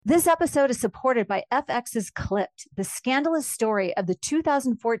This episode is supported by FX's Clipped, the scandalous story of the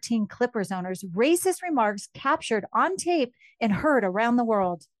 2014 Clippers owner's racist remarks captured on tape and heard around the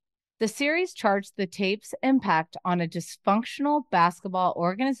world. The series charts the tape's impact on a dysfunctional basketball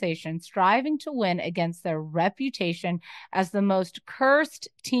organization striving to win against their reputation as the most cursed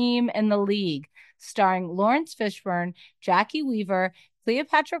team in the league, starring Lawrence Fishburne, Jackie Weaver,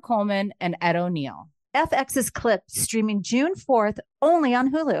 Cleopatra Coleman, and Ed O'Neill. FX's Clipped, streaming June 4th, only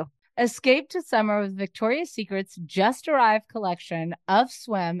on Hulu. Escape to summer with Victoria's Secret's just arrived collection of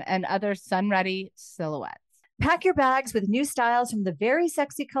swim and other sun-ready silhouettes. Pack your bags with new styles from the Very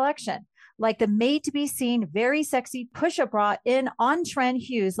Sexy collection, like the made-to-be-seen Very Sexy push-up bra in on-trend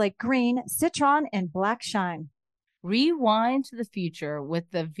hues like green, citron, and black shine. Rewind to the future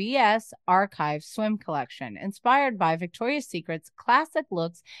with the VS Archive swim collection, inspired by Victoria's Secret's classic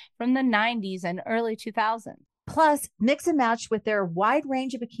looks from the 90s and early 2000s. Plus, mix and match with their wide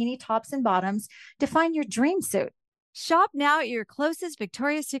range of bikini tops and bottoms to find your dream suit. Shop now at your closest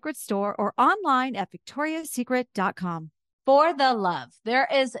Victoria's Secret store or online at victoriassecret.com. For the love, there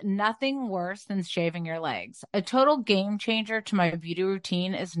is nothing worse than shaving your legs. A total game changer to my beauty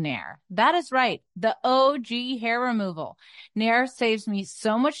routine is Nair. That is right, the OG hair removal. Nair saves me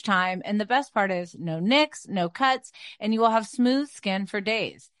so much time, and the best part is no nicks, no cuts, and you will have smooth skin for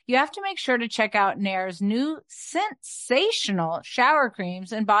days. You have to make sure to check out Nair's new sensational shower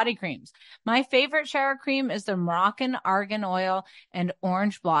creams and body creams. My favorite shower cream is the Moroccan Argan Oil and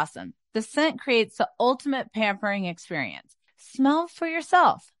Orange Blossom. The scent creates the ultimate pampering experience. Smell for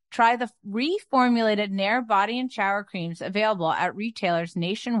yourself. Try the reformulated Nair body and shower creams available at retailers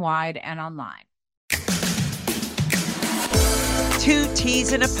nationwide and online. Two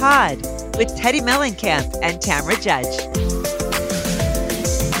Teas in a Pod with Teddy Mellencamp and Tamra Judge.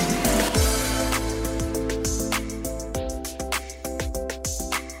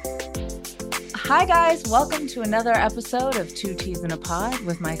 Hi, guys. Welcome to another episode of Two Teas in a Pod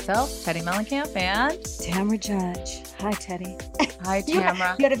with myself, Teddy Mellencamp, and Tamra Judge. Hi, Teddy. Hi,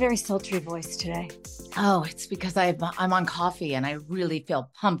 Tamra. You had a very sultry voice today. Oh, it's because I'm on coffee and I really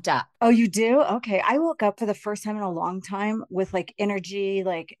feel pumped up. Oh, you do? Okay. I woke up for the first time in a long time with like energy.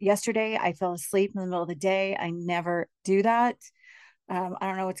 Like yesterday, I fell asleep in the middle of the day. I never do that. I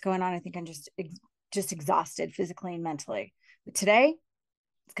don't know what's going on. I think I'm just exhausted physically and mentally. But today,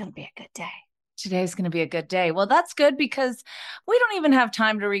 it's going to be a good day. Today's going to be a good day. Well, that's good because we don't even have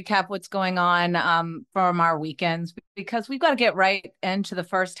time to recap what's going on from our weekends because we've got to get right into the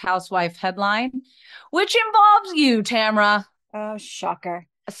first housewife headline, which involves you, Tamra. Oh, shocker.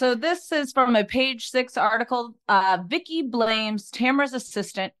 So this is from a Page 6 article. Vicky blames Tamra's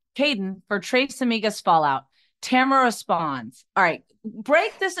assistant, Caden, for Trace Amigas fallout. Tamra responds. All right.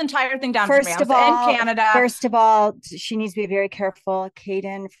 Break this entire thing down First for me. In Canada. First of all, she needs to be very careful.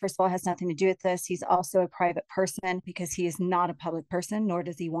 Caden, first of all, has nothing to do with this. He's also a private person because he is not a public person, nor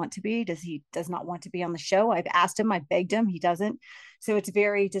does he want to be. Does not want to be on the show. I've asked him, I begged him, he doesn't. So it's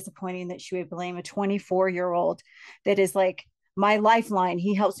very disappointing that she would blame a 24-year-old that is like my lifeline.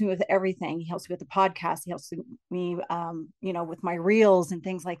 He helps me with everything. He helps me with the podcast. He helps me, with my reels and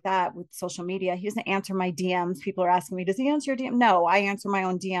things like that with social media. He doesn't answer my DMs. People are asking me, does he answer your DM? No, I answer my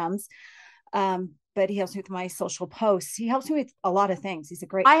own DMs. But he helps me with my social posts. He helps me with a lot of things. He's a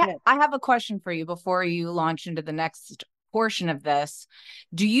great kid. I have a question for you before you launch into the next portion of this.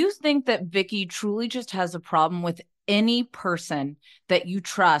 Do you think that Vicky truly just has a problem with any person that you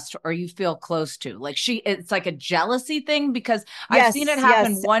trust or you feel close to? Like it's like a jealousy thing because I've seen it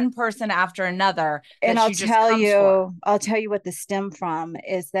happen one person after another. And I'll tell you what the stem from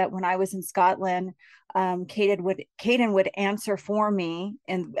is that when I was in Scotland, Caden would answer for me.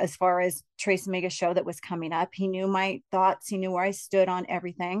 And as far as Trace Amiga's show that was coming up, he knew my thoughts. He knew where I stood on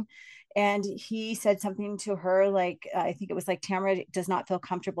everything. And he said something to her, like, I think it was like, Tamra does not feel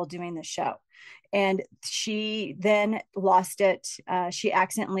comfortable doing the show. And she then lost it. She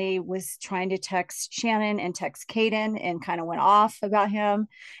accidentally was trying to text Shannon and text Caden and kind of went off about him.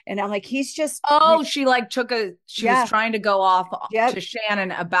 And I'm like, he's just. Oh, she was trying to go off to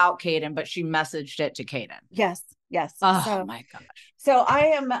Shannon about Caden, but she messaged it to Caden. Yes. Oh my gosh. So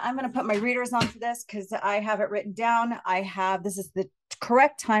I'm going to put my readers on for this because I have it written down. this is the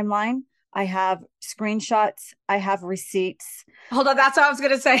correct timeline. I have screenshots. I have receipts. Hold on. That's what I was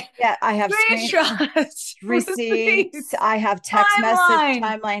going to say. Yeah. I have screenshots, receipts. I have text message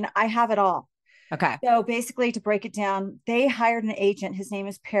timeline. I have it all. Okay. So basically to break it down, they hired an agent. His name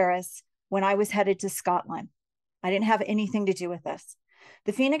is Paris when I was headed to Scotland. I didn't have anything to do with this.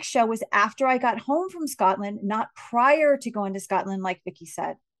 The Phoenix show was after I got home from Scotland, not prior to going to Scotland, like Vicky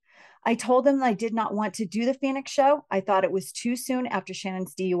said. I told them I did not want to do the Phoenix show. I thought it was too soon after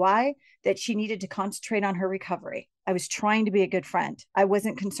Shannon's DUI, that she needed to concentrate on her recovery. I was trying to be a good friend. I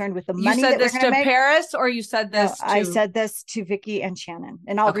wasn't concerned with the You money said that we're this going to to make. Paris, or you said No, this I to? said this to Vicky and Shannon,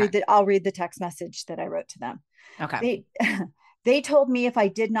 and Okay. I'll read the text message that I wrote to them. Okay. They told me if I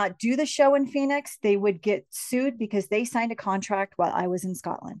did not do the show in Phoenix, they would get sued because they signed a contract while I was in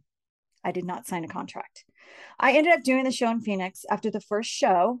Scotland. I did not sign a contract. I ended up doing the show in Phoenix. After the first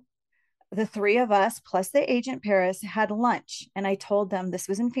show, the three of us plus the agent Paris had lunch, and I told them this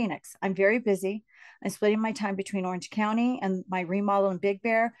was in Phoenix. I'm very busy. I'm splitting my time between Orange County and my remodel in Big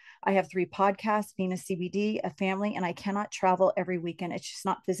Bear. I have 3 podcasts, Venus CBD, a family, and I cannot travel every weekend. It's just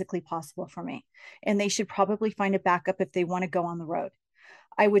not physically possible for me. And they should probably find a backup if they want to go on the road.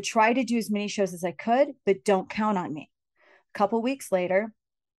 I would try to do as many shows as I could, but don't count on me. A couple weeks later,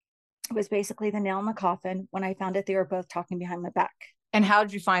 it was basically the nail in the coffin when I found out they were both talking behind my back. And how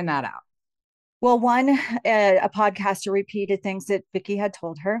did you find that out? Well, one, a podcaster repeated things that Vicky had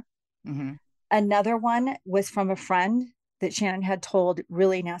told her. Mm-hmm. Another one was from a friend that Shannon had told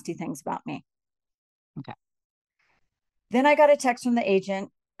really nasty things about me. Okay. Then I got a text from the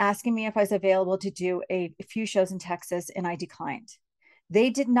agent asking me if I was available to do a few shows in Texas, and I declined. They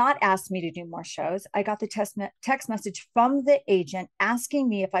did not ask me to do more shows. I got the text message from the agent asking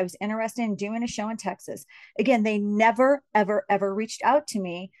me if I was interested in doing a show in Texas. Again, they never, ever, ever reached out to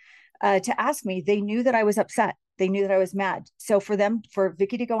me to ask me. They knew that I was upset. They knew that I was mad. So for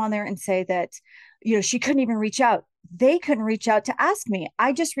Vicky to go on there and say that, she couldn't even reach out. They couldn't reach out to ask me.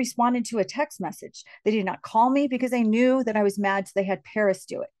 I just responded to a text message. They did not call me because they knew that I was mad. So they had Paris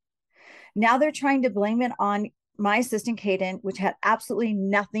do it. Now they're trying to blame it on my assistant, Kaden, which had absolutely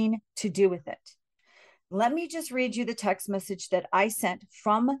nothing to do with it. Let me just read you the text message that I sent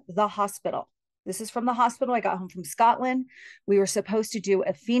from the hospital. This is from the hospital. I got home from Scotland. We were supposed to do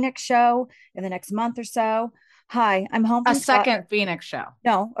a Phoenix show in the next month or so. Hi, I'm home from second Phoenix show.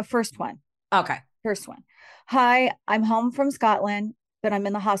 No, a first one. Okay. First one. Hi, I'm home from Scotland, but I'm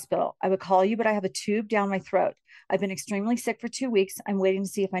in the hospital. I would call you, but I have a tube down my throat. I've been extremely sick for 2 weeks. I'm waiting to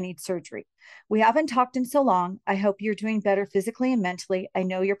see if I need surgery. We haven't talked in so long. I hope you're doing better physically and mentally. I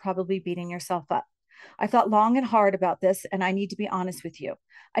know you're probably beating yourself up. I thought long and hard about this, and I need to be honest with you.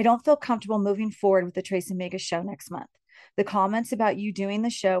 I don't feel comfortable moving forward with the Trace Amigas show next month. The comments about you doing the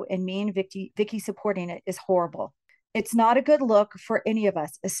show and me and Vicky supporting it is horrible. It's not a good look for any of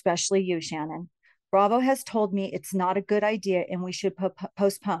us, especially you, Shannon. Bravo has told me it's not a good idea and we should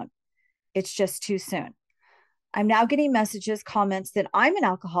postpone. It's just too soon. I'm now getting messages, comments that I'm an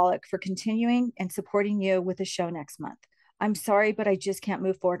alcoholic for continuing and supporting you with the show next month. I'm sorry, but I just can't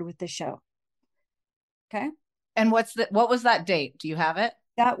move forward with the show. Okay. And what was that date? Do you have it?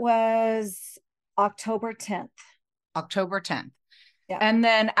 That was October 10th. October 10th. Yeah. And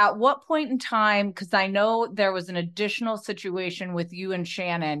then at what point in time, because I know there was an additional situation with you and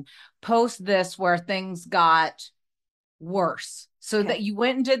Shannon post this where things got worse. So that you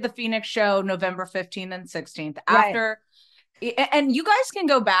went and did the Phoenix show November 15th and 16th after. Right. And you guys can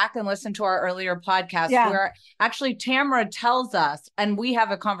go back and listen to our earlier podcast where actually Tamara tells us, and we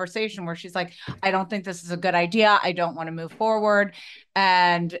have a conversation where she's like, I don't think this is a good idea. I don't want to move forward.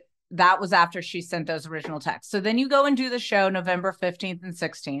 And that was after she sent those original texts. So then you go and do the show November 15th and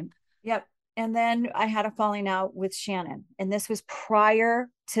 16th. Yep. And then I had a falling out with Shannon. And this was prior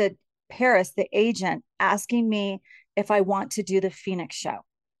to Paris, the agent, asking me if I want to do the Phoenix show.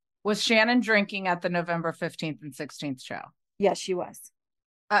 Was Shannon drinking at the November 15th and 16th show? Yes, she was.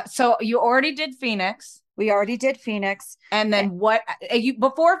 So you already did Phoenix. We already did Phoenix. And then what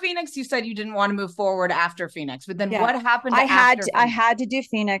before Phoenix, you said you didn't want to move forward after Phoenix, but then what happened I had to do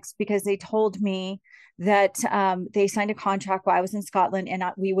Phoenix because they told me that they signed a contract while I was in Scotland and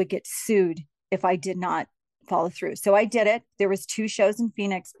we would get sued if I did not follow through. So I did it. There was 2 shows in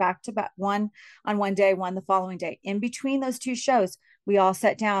Phoenix back to back, one on one day, one the following day. In between those 2 shows, we all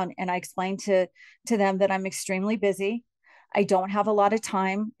sat down and I explained to them that I'm extremely busy. I don't have a lot of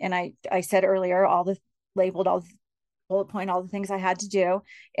time. And I said earlier, labeled all the bullet point, all the things I had to do.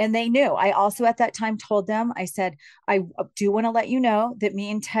 And they knew. I also at that time told them, I said, I do want to let you know that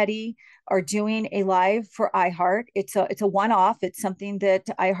me and Teddy are doing a live for iHeart. It's a one-off. It's something that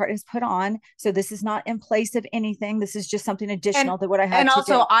iHeart has put on. So this is not in place of anything. This is just something additional that what I had to do. And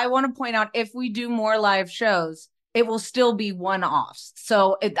also I want to point out, if we do more live shows, it will still be one-offs.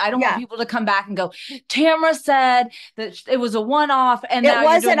 So I don't want people to come back and go, Tamara said that it was a one-off. And it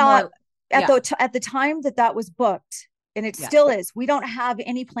wasn't on at the time that was booked. And it still is. We don't have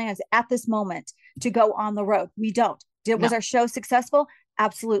any plans at this moment to go on the road. We don't. Was our show successful?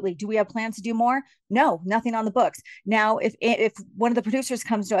 Absolutely. Do we have plans to do more? No, nothing on the books. Now, if one of the producers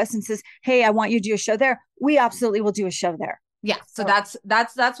comes to us and says, "Hey, I want you to do a show there," we absolutely will do a show there. Yeah, so So,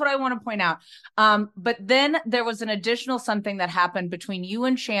 that's what I want to point out. But then there was an additional something that happened between you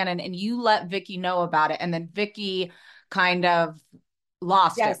and Shannon, and you let Vicky know about it, and then Vicky kind of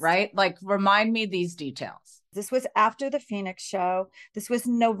lost it, yes, right? Like, remind me these details. this was after the Phoenix show. This was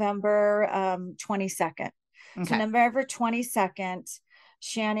November 22nd. So Okay. November 22nd,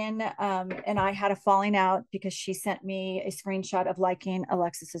 Shannon and I had a falling out because she sent me a screenshot of liking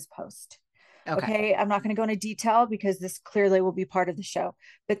Alexis's post. Okay. Okay, I'm not going to go into detail because this clearly will be part of the show,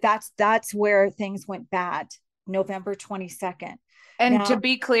 but that's where things went bad. November 22nd. And to Now,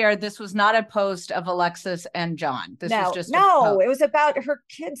 be clear, this was not a post of Alexis and John. This was no, just a no, post. it was about her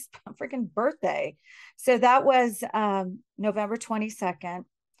kid's freaking birthday. So that was November 22nd.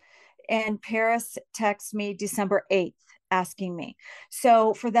 And Paris texted me December 8th asking me.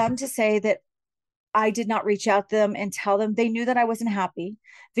 So for them to say that I did not reach out to them and tell them, they knew that I wasn't happy.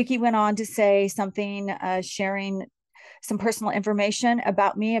 Vicky went on to say something, sharing some personal information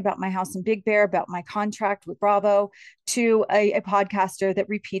about me, about my house in Big Bear, about my contract with Bravo, to a podcaster that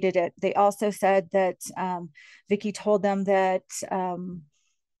repeated it. They also said that Vicky told them that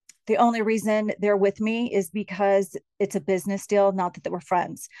the only reason they're with me is because it's a business deal, not that they were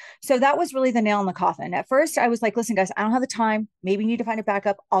friends. So that was really the nail in the coffin. At first, I was like, listen, guys, I don't have the time. Maybe you need to find a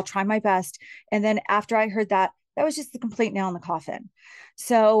backup. I'll try my best. And then after I heard that, that was just the complete nail in the coffin.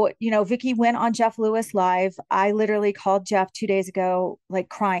 So, Vicky went on Jeff Lewis live. I literally called Jeff 2 days ago, like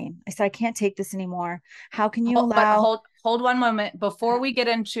crying. I said, I can't take this anymore. How can you But allow? hold one moment before we get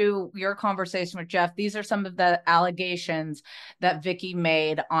into your conversation with Jeff. These are some of the allegations that Vicky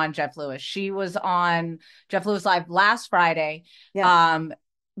made on Jeff Lewis. She was on Jeff Lewis Live last Friday. Yeah. Um,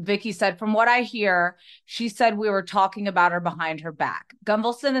 Vicky said, from what I hear, she said we were talking about her behind her back.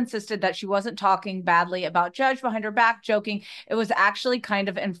 Gunvalson insisted that she wasn't talking badly about Judge behind her back, joking it was actually kind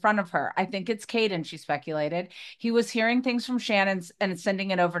of in front of her. I think it's Caden, she speculated. He was hearing things from Shannon and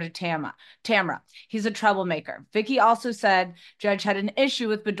sending it over to Tamra. He's a troublemaker. Vicky also said Judge had an issue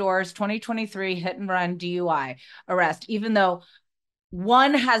with Bedore's 2023 hit and run DUI arrest, even though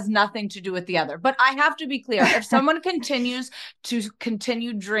one has nothing to do with the other. But I have to be clear. If someone continues to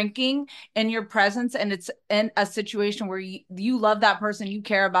continue drinking in your presence and it's in a situation where you love that person, you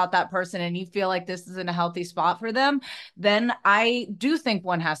care about that person, and you feel like this is in a healthy spot for them, then I do think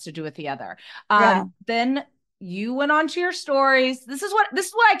one has to do with the other. Yeah. Then you went on to your stories. This is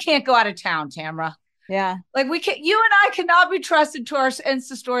why I can't go out of town, Tamra. Yeah. Like you and I cannot be trusted to our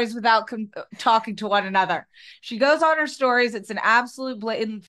Insta stories without talking to one another. She goes on her stories. It's an absolute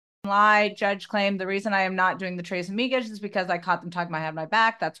blatant lie. Judge claimed the reason I am not doing the Trace Amigas is because I caught them talking behind my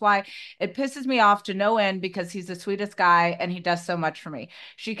back. That's why it pisses me off to no end because he's the sweetest guy and he does so much for me.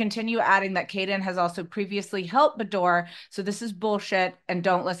 She continued adding that Caden has also previously helped Bador. So this is bullshit and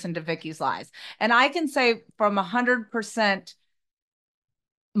don't listen to Vicky's lies. And I can say from 100%,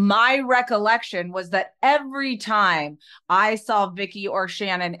 my recollection was that every time I saw Vicky or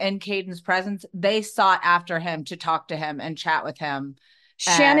Shannon in Caden's presence, they sought after him to talk to him and chat with him.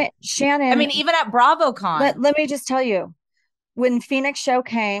 And I Shannon, mean, even at BravoCon. let me just tell you, when Phoenix show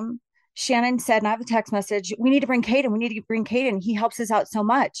came, Shannon said, and I have a text message, we need to bring Caden. We need to bring Caden. He helps us out so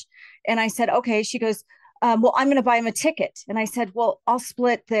much. And I said, okay. She goes, well, I'm going to buy him a ticket. And I said, well, I'll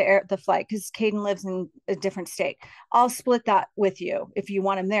split the flight because Caden lives in a different state. I'll split that with you if you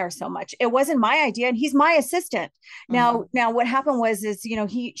want him there so much. It wasn't my idea, and he's my assistant. Mhm. Now what happened was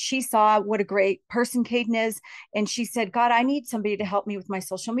she saw what a great person Caden is, and she said, God, I need somebody to help me with my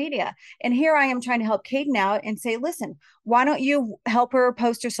social media. And here I am trying to help Caden out and say, listen, why don't you help her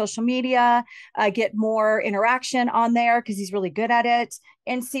post her social media, get more interaction on there because he's really good at it,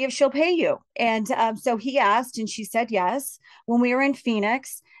 and see if she'll pay you. And so he asked, and she said yes. When we were in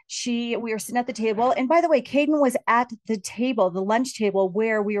Phoenix, we were sitting at the table. And by the way, Caden was at the table, the lunch table,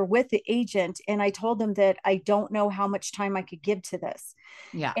 where we were with the agent. And I told him that I don't know how much time I could give to this.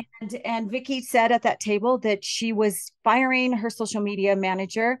 Yeah. And Vicky said at that table that she was firing her social media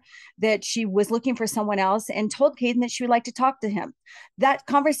manager, that she was looking for someone else, and told Caden that she would like to talk to him. That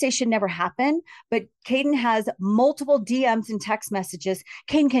conversation never happened, but Caden has multiple DMs and text messages.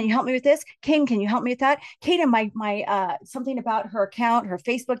 Caden, can you help me with this? Caden, can you help me with that? Caden, my something about her account, her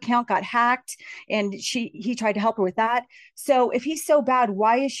Facebook account got hacked, and he tried to help her with that. So if he's so bad,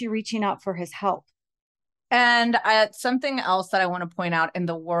 why is she reaching out for his help? And something else that I want to point out in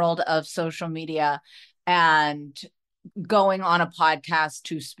the world of social media and going on a podcast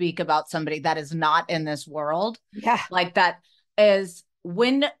to speak about somebody that is not in this world, Yeah. like that is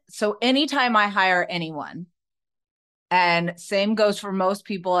so anytime I hire anyone, And same goes for most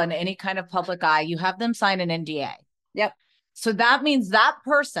people in any kind of public eye. You have them sign an NDA. Yep. So that means that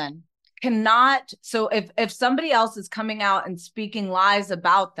person cannot. So if somebody else is coming out and speaking lies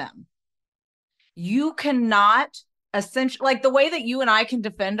about them, you cannot essentially, like the way that you and I can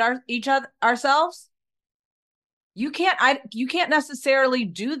defend each other ourselves. You can't necessarily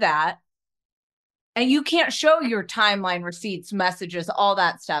do that. And you can't show your timeline, receipts, messages, all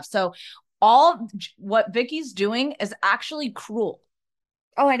that stuff. So all what Vicky's doing is actually cruel.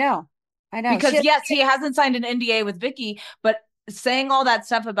 Oh, I know. Because yes, he hasn't signed an NDA with Vicky, but saying all that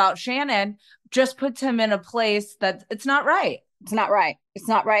stuff about Shannon just puts him in a place that it's not right. It's not right. It's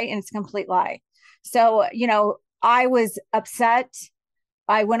not right. And it's a complete lie. So, I was upset.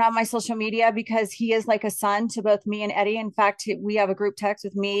 I went on my social media because he is like a son to both me and Eddie. In fact, we have a group text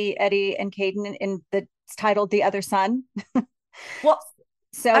with me, Eddie, and Caden, and that's titled "The Other Son." Well,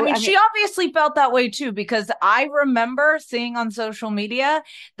 so I mean, she obviously felt that way too, because I remember seeing on social media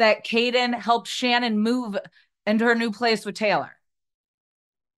that Caden helped Shannon move into her new place with Taylor.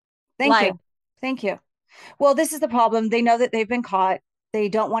 Thank you. Well, this is the problem. They know that they've been caught. They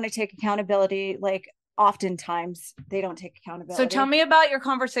don't want to take accountability. Like, oftentimes they don't take accountability. So tell me about your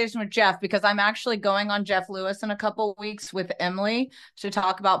conversation with Jeff, because I'm actually going on Jeff Lewis in a couple of weeks with Emily to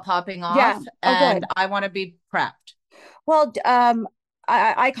talk about popping off. Yeah. And I want to be prepped. Well,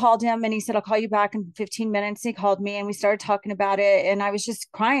 I called him and he said, I'll call you back in 15 minutes. He called me and we started talking about it. And I was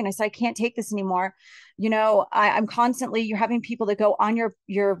just crying. I said, I can't take this anymore. I'm constantly, you're having people that go on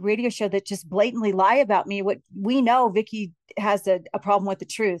your radio show that just blatantly lie about me. What we know, Vicky has a problem with the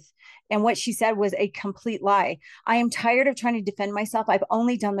truth. And what she said was a complete lie. I am tired of trying to defend myself. I've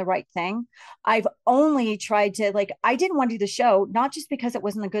only done the right thing. I've only tried to, I didn't want to do the show, not just because it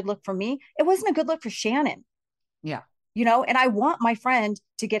wasn't a good look for me. It wasn't a good look for Shannon. Yeah. And I want my friend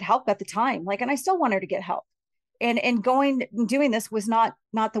to get help at the time. And I still want her to get help. And going and doing this was not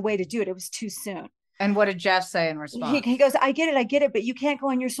the way to do it. It was too soon. And what did Jeff say in response? He goes, I get it, but you can't go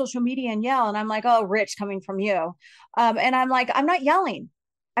on your social media and yell. And I'm like, oh, Rich, coming from you. And I'm like, I'm not yelling.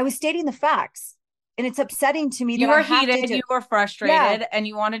 I was stating the facts. And it's upsetting to me that you were heated, you were frustrated, and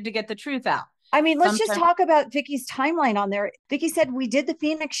you wanted to get the truth out. I mean, let's just talk about Vicky's timeline on there. Vicky said, we did the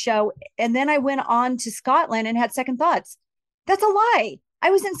Phoenix show, and then I went on to Scotland and had second thoughts. That's a lie.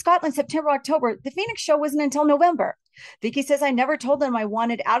 I was in Scotland September, October. The Phoenix show wasn't until November. Vicky says, I never told them I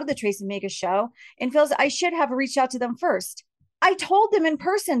wanted out of the Tracy Amigas show and feels I should have reached out to them first. I told them in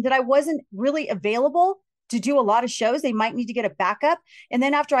person that I wasn't really available to do a lot of shows. They might need to get a backup. And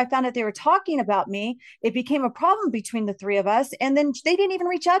then after I found out they were talking about me, it became a problem between the three of us. And then they didn't even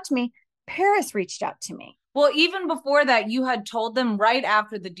reach out to me. Paris reached out to me. Well, even before that, you had told them right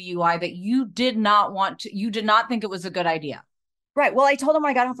after the DUI that you did not think it was a good idea. Right. Well, I told them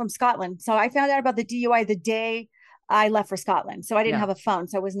when I got home from Scotland. So I found out about the DUI the day I left for Scotland. So I didn't have a phone,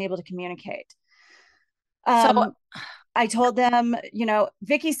 so I wasn't able to communicate. So I told them,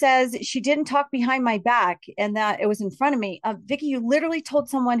 Vicky says she didn't talk behind my back and that it was in front of me. Vicky, you literally told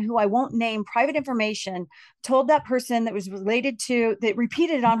someone who I won't name private information, told that person that was related to, that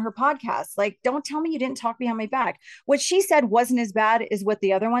repeated it on her podcast. Like, don't tell me you didn't talk behind my back. What she said wasn't as bad as what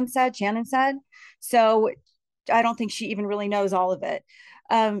the other one said, Shannon said. So I don't think she even really knows all of it.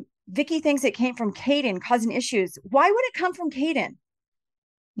 Vicky thinks it came from Caden causing issues. Why would it come from Caden?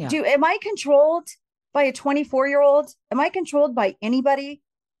 Yeah. Am I controlled by a 24-year-old? Am I controlled by anybody?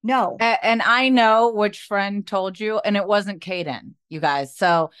 No. And I know which friend told you, and it wasn't Caden, you guys.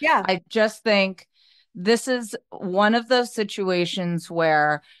 So yeah, I just think this is one of those situations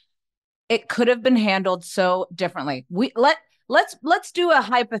where it could have been handled so differently. Let's do a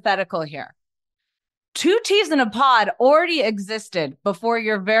hypothetical here. 2 T's in a Pod already existed before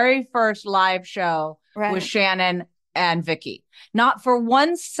your very first live show with Shannon and Vicky. Not for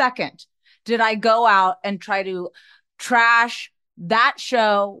 1 second did I go out and try to trash that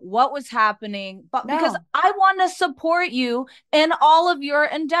show, what was happening, but because I want to support you in all of your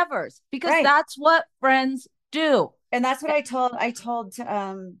endeavors, because that's what friends do. And that's what I told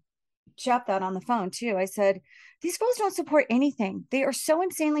Jeff that on the phone too. I said, these girls don't support anything. They are so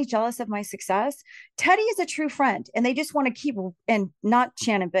insanely jealous of my success. Teddy is a true friend and they just want to keep, and not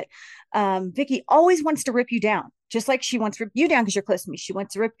Shannon, but Vicky always wants to rip you down. Just like she wants to rip you down because you're close to me. She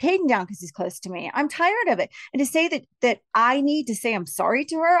wants to rip Caden down because he's close to me. I'm tired of it. And to say that I need to say I'm sorry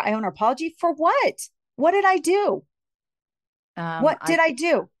to her, I owe an apology for what? What did I do? What did I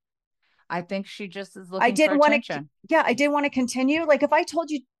do? I think she just is looking for attention. I didn't want to continue. Like if I told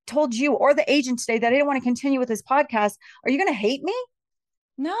you or the agent today that I didn't want to continue with this podcast, are you going to hate me?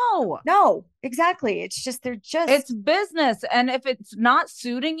 No, exactly. It's just, It's business. And if it's not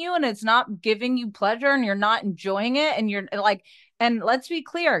suiting you and it's not giving you pleasure and you're not enjoying it and you're like, and let's be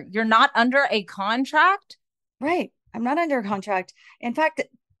clear, you're not under a contract. right. I'm not under a contract. In fact,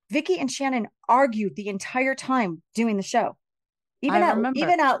 Vicky and Shannon argued the entire time doing the show. I remember.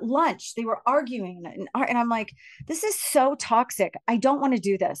 Even at lunch, they were arguing, and I'm like, this is so toxic. I don't want to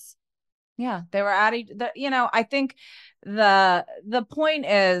do this. Yeah, they were adding I think the point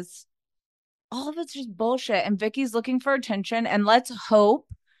is all of it's just bullshit and Vicky's looking for attention and let's hope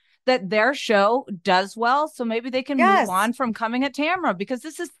that their show does well so maybe they can move Yes. on from coming at Tamra because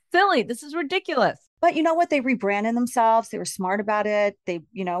this is silly. This is ridiculous. But you know what? They rebranded themselves. They were smart about it. They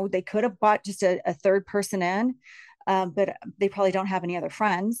could have bought just a third person in, but they probably don't have any other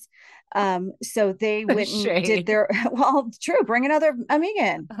friends. So they went and did their, well, true, bring another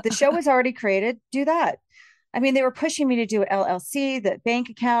Amiga in. The show was already created. Do that. I mean, they were pushing me to do LLC, the bank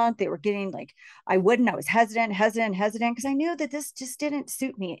account. They were getting like, I wouldn't. I was hesitant because I knew that this just didn't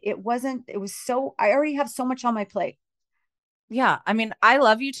suit me. It was so, I already have so much on my plate. Yeah, I mean, I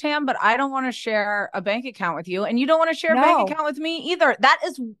love you, Tam, but I don't want to share a bank account with you, and you don't want to share a bank account with me either. That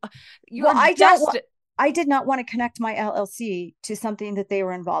is, I did not want to connect my LLC to something that they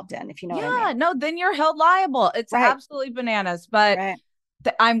were involved in, if you know what I mean. No, then you're held liable. It's absolutely bananas. But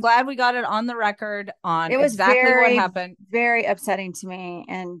I'm glad we got it on the record on exactly what happened. Very upsetting to me.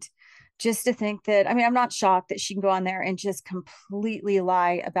 And just to think that, I mean, I'm not shocked that she can go on there and just completely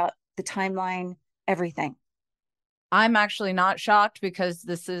lie about the timeline, everything. I'm actually not shocked because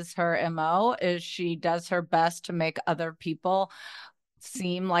this is her MO, is she does her best to make other people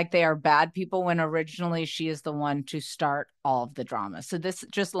seem like they are bad people when originally she is the one to start all of the drama. So this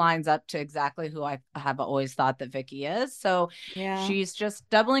just lines up to exactly who I have always thought that Vicky is. So she's just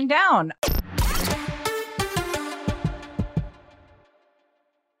doubling down.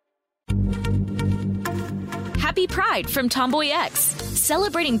 Happy Pride from Tomboy X,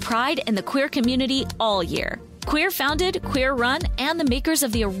 celebrating pride and the queer community all year. Queer founded, queer run, and the makers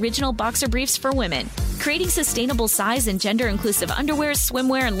of the original boxer briefs for women, creating sustainable size and gender inclusive underwear,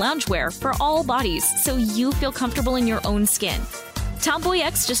 swimwear, and loungewear for all bodies so you feel comfortable in your own skin. Tomboy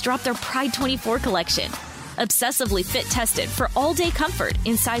X just dropped their Pride 24 collection. Obsessively fit tested for all day comfort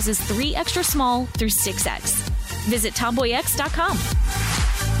in sizes 3 extra small through 6X. Visit tomboyx.com.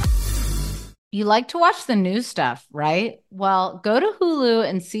 You like to watch the new stuff, right? Well, go to Hulu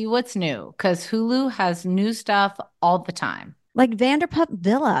and see what's new because Hulu has new stuff all the time. Like Vanderpump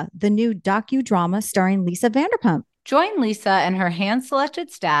Villa, the new docudrama starring Lisa Vanderpump. Join Lisa and her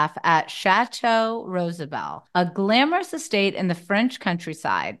hand-selected staff at Chateau Rosabelle, a glamorous estate in the French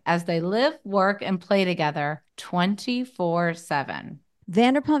countryside, as they live, work, and play together 24/7.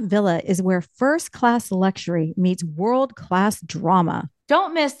 Vanderpump Villa is where first-class luxury meets world-class drama.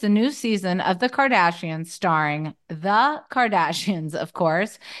 Don't miss the new season of The Kardashians, starring The Kardashians, of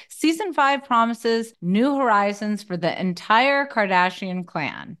course. Season 5 promises new horizons for the entire Kardashian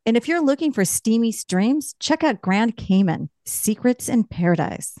clan. And if you're looking for steamy streams, check out Grand Cayman, Secrets in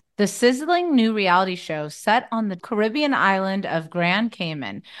Paradise. The sizzling new reality show set on the Caribbean island of Grand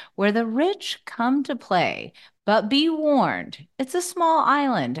Cayman, where the rich come to play. But be warned, it's a small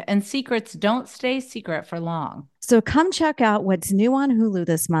island and secrets don't stay secret for long. So come check out what's new on Hulu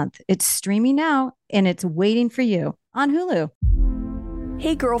this month. It's streaming now and it's waiting for you on Hulu.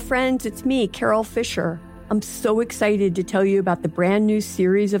 Hey, girlfriends, it's me, Carol Fisher. I'm so excited to tell you about the brand new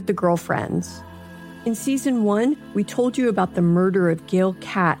series of The Girlfriends. In season 1, we told you about the murder of Gail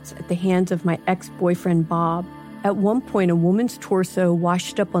Katz at the hands of my ex-boyfriend, Bob. At one point, a woman's torso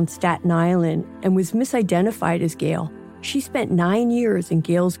washed up on Staten Island and was misidentified as Gail. She spent 9 years in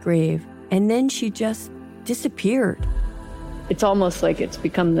Gail's grave, and then she just disappeared. It's almost like it's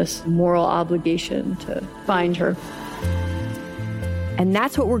become this moral obligation to find her. And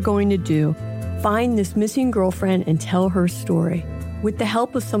that's what we're going to do. Find this missing girlfriend and tell her story. With the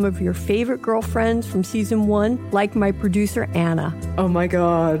help of some of your favorite girlfriends from season 1, like my producer, Anna. Oh my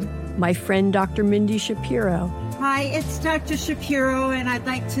God. My friend, Dr. Mindy Shapiro. Hi, it's Dr. Shapiro, and I'd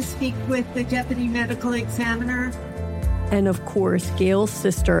like to speak with the Deputy Medical Examiner. And of course, Gail's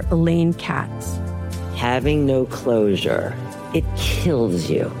sister, Elaine Katz. Having no closure, it kills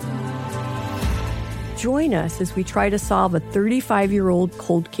you. Join us as we try to solve a 35-year-old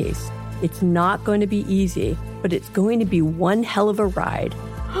cold case. It's not going to be easy, but it's going to be one hell of a ride.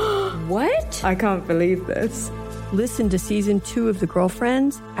 What? I can't believe this. Listen to season 2 of The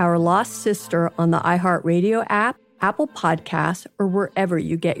Girlfriends, Our Lost Sister on the iHeartRadio app, Apple Podcasts, or wherever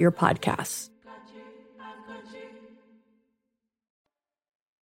you get your podcasts.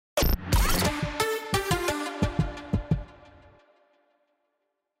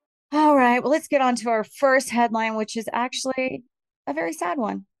 right, well, let's get on to our first headline, which is actually a very sad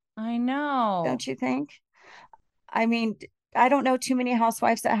one. I know. Don't you think? I mean, I don't know too many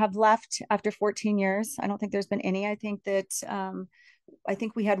housewives that have left after 14 years. I don't think there's been any. I think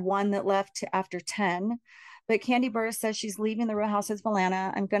we had one that left after 10. But Candy Burris says she's leaving the Real Housewives of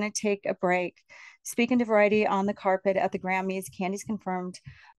Atlanta. I'm going to take a break. Speaking to Variety on the carpet at the Grammys, Candy's confirmed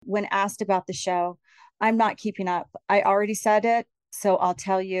when asked about the show, I'm not keeping up. I already said it. So I'll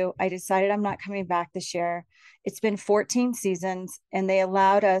tell you, I decided I'm not coming back this year. It's been 14 seasons and they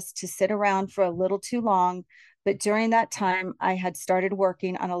allowed us to sit around for a little too long. But during that time, I had started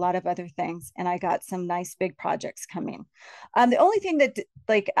working on a lot of other things and I got some nice big projects coming. The only thing that,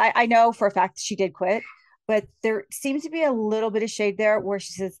 like, I know for a fact she did quit, but there seems to be a little bit of shade there where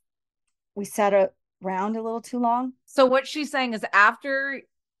she says, we sat around a little too long. So what she's saying is after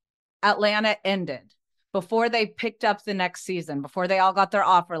Atlanta ended, before they picked up the next season, before they all got their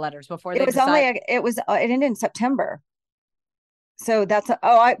offer letters, before they it ended in September. So that's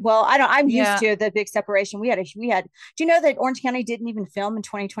I'm used to the big separation. Do you know that Orange County didn't even film in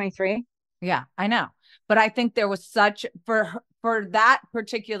 2023? Yeah, I know. But I think there was for that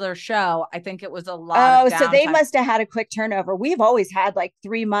particular show, I think it was a lot of downtime. So they must have had a quick turnover. We've always had like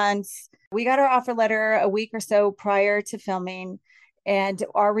 3 months. We got our offer letter a week or so prior to filming, and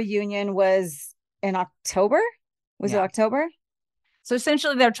our reunion was in October. Was it October? So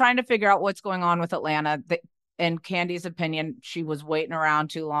essentially, they're trying to figure out what's going on with Atlanta. In Candy's opinion, she was waiting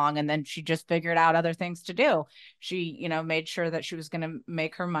around too long, and then she just figured out other things to do. She, made sure that she was going to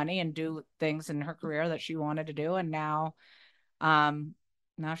make her money and do things in her career that she wanted to do. And now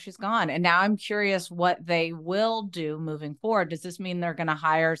she's gone. And now I'm curious what they will do moving forward. Does this mean they're going to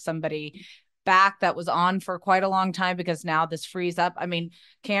hire somebody back that was on for quite a long time because now this frees up? I mean,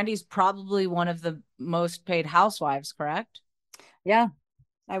 Candy's probably one of the most paid housewives, correct? Yeah,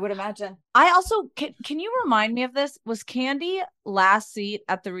 I would imagine. I also, can you remind me of this? Was Candy last seat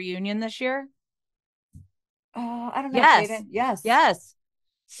at the reunion this year? I don't know. Yes. Yes.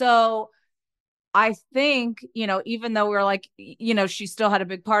 So I think, even though we're like, she still had a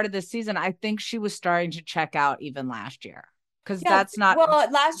big part of this season, I think she was starting to check out even last year. Because that's not.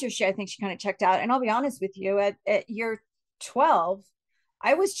 Well, last year, I think she kind of checked out. And I'll be honest with you, at year 12,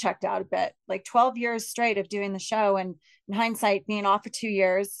 I was checked out a bit. Like 12 years straight of doing the show. And in hindsight, being off for 2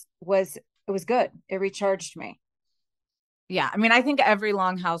 years was good. It recharged me. Yeah. I mean, I think every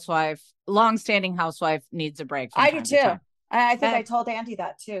long-standing housewife needs a break. I do too. I think I told Andy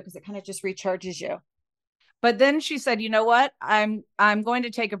that too, because it kind of just recharges you. But then she said, you know what? I'm going to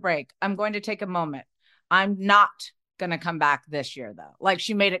take a break. I'm going to take a moment. I'm not going to come back this year, though. Like,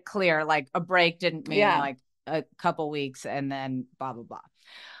 she made it clear, like, a break didn't mean like a couple weeks and then blah, blah,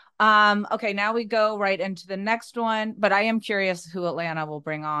 blah. Okay, now we go right into the next one, but I am curious who Atlanta will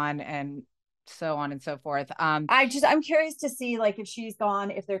bring on and so on and so forth. I'm curious to see, like, if she's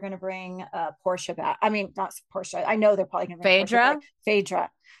gone, if they're going to bring Portia back. I mean, not Portia. I know they're probably going to bring Phaedra.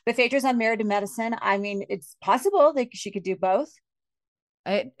 But Phaedra's on Married to Medicine. I mean, it's possible that she could do both.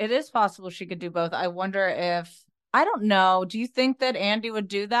 It is possible she could do both. I wonder if, I don't know. Do you think that Andy would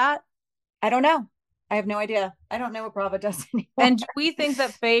do that? I don't know. I have no idea. I don't know what Bravo does anymore. And do we think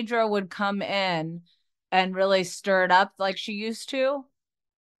that Phaedra would come in and really stir it up like she used to?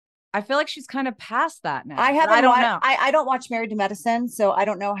 I feel like she's kind of past that now. I don't know. I don't watch Married to Medicine, so I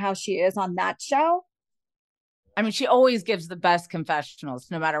don't know how she is on that show. I mean, she always gives the best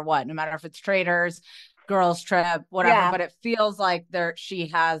confessionals, no matter what, no matter if it's Traitors, Girls Trip, whatever. Yeah. But it feels like she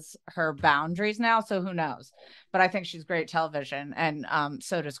has her boundaries now. So who knows? But I think she's great television. And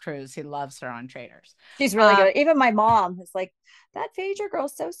so does Cruz. He loves her on Traitors. She's really good. Even my mom is like, that Phaedra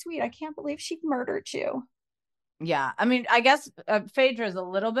girl's so sweet. I can't believe she murdered you. Yeah. I mean, I guess Phaedra is a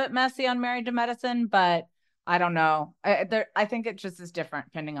little bit messy on Married to Medicine, but I don't know. I think it just is different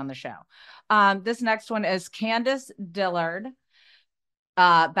depending on the show. This next one is Candace Dillard.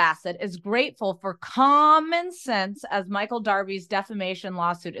 Bassett is grateful for common sense as Michael Darby's defamation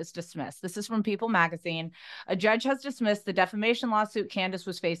lawsuit is dismissed. This is from People magazine. A judge has dismissed the defamation lawsuit Candace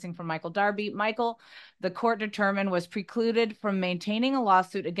was facing from Michael Darby. Michael, the court determined, was precluded from maintaining a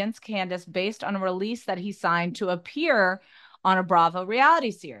lawsuit against Candace based on a release that he signed to appear on a Bravo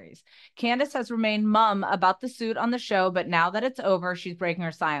reality series. Candace has remained mum about the suit on the show, but now that it's over, she's breaking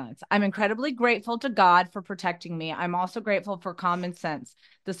her silence. I'm incredibly grateful to God for protecting me. I'm also grateful for common sense,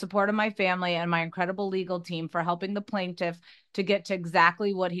 the support of my family, and my incredible legal team for helping the plaintiff to get to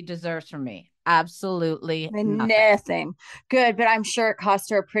exactly what he deserves from me. Absolutely nothing. Good, but I'm sure it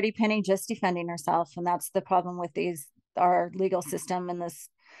cost her a pretty penny just defending herself, and that's the problem with our legal system and this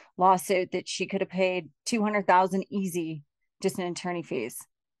lawsuit, that she could have paid $200,000 easy just in attorney fees.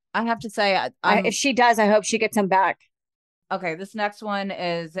 I have to say, If she does, I hope she gets him back. Okay, this next one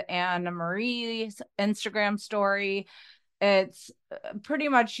is Anna Marie's Instagram story. It's pretty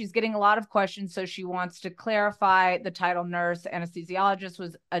much she's getting a lot of questions, so she wants to clarify the title nurse anesthesiologist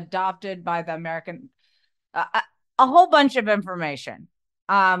was adopted by the American. A whole bunch of information.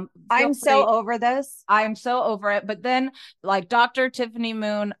 I'm so over this. I'm so over it. But then, like Dr. Tiffany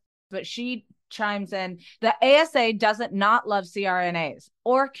Moon, but she chimes in, the ASA doesn't not love CRNAs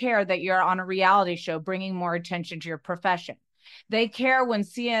or care that you're on a reality show bringing more attention to your profession. They care when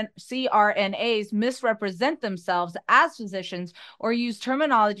CRNAs misrepresent themselves as physicians or use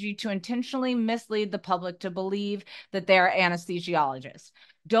terminology to intentionally mislead the public to believe that they're anesthesiologists.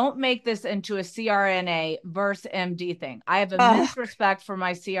 Don't make this into a CRNA versus MD thing. I have immense respect for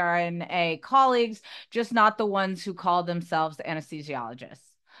my CRNA colleagues, just not the ones who call themselves anesthesiologists.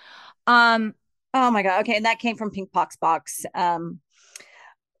 Oh my God. Okay. And that came from Pink Pox Box.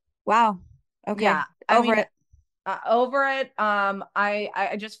 Wow. Okay. Yeah. Over it. Over it.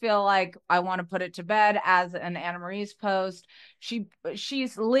 I just feel like I want to put it to bed as an Anna Marie's post.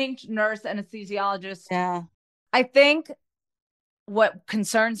 She's linked nurse anesthesiologist. Yeah. I think what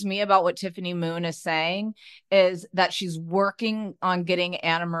concerns me about what Tiffany Moon is saying is that she's working on getting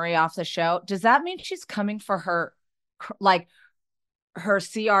Anna Marie off the show. Does that mean she's coming for her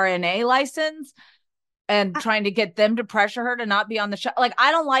CRNA license and trying to get them to pressure her to not be on the show? Like,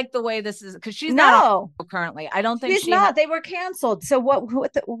 I don't like the way this is, because she's not on currently. I don't think she's not. They were canceled. So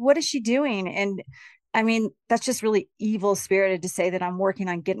what is she doing? And I mean, that's just really evil spirited to say that I'm working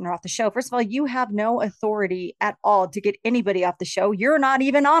on getting her off the show. First of all, you have no authority at all to get anybody off the show. You're not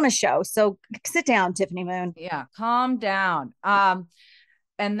even on a show. So sit down, Tiffany Moon. Yeah, calm down.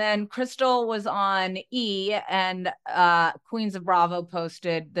 And then Crystal was on E, and Queens of Bravo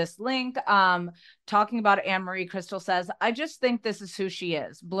posted this link talking about Anne Marie. Crystal says, I just think this is who she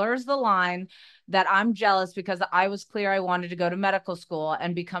is. Blurs the line that I'm jealous because I was clear I wanted to go to medical school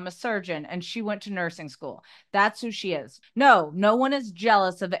and become a surgeon, and she went to nursing school. That's who she is. No one is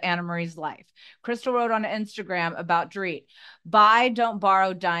jealous of Anna Marie's life. Crystal wrote on Instagram about Dorit, buy, don't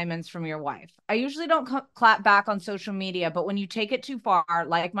borrow diamonds from your wife. I usually don't clap back on social media, but when you take it too far,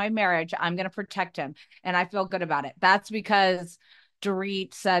 like my marriage, I'm going to protect him. And I feel good about it. That's because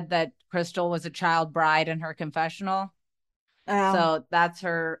Dorit said that Crystal was a child bride in her confessional. So that's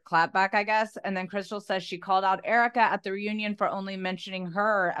her clapback, I guess. And then Crystal says she called out Erica at the reunion for only mentioning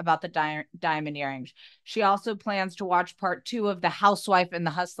her about the diamond earrings. She also plans to watch part 2 of The Housewife and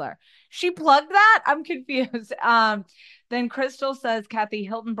the Hustler. She plugged that? I'm confused. Then Crystal says Kathy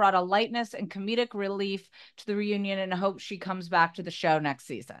Hilton brought a lightness and comedic relief to the reunion and hopes she comes back to the show next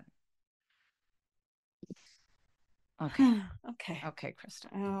season. Okay. Okay,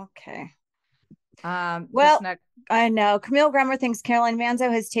 Crystal. Okay. Well, I know Camille Grammer thinks Caroline Manzo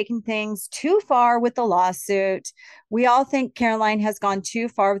has taken things too far with the lawsuit. We all think Caroline has gone too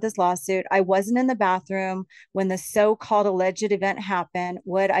far with this lawsuit. I wasn't in the bathroom when the so-called alleged event happened.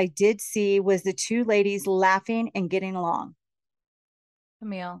 What I did see was the two ladies laughing and getting along.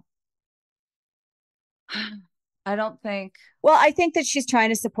 Camille, I don't think. Well, I think that she's trying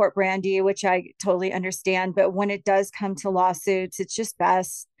to support Brandy, which I totally understand. But when it does come to lawsuits, it's just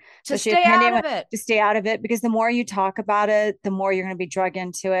best to stay out of it. To stay out of it, because the more you talk about it, the more you're going to be drug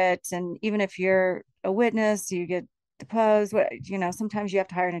into it. And even if you're a witness, you get deposed. Sometimes you have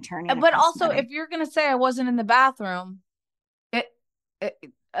to hire an attorney. But also, if you're going to say I wasn't in the bathroom, it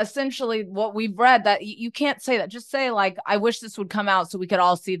essentially what we've read, that you can't say that. Just say, like, I wish this would come out so we could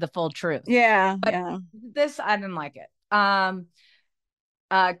all see the full truth. Yeah. But this, I didn't like it.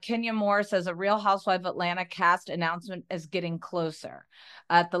 Kenya Moore says a Real Housewife Atlanta cast announcement is getting closer.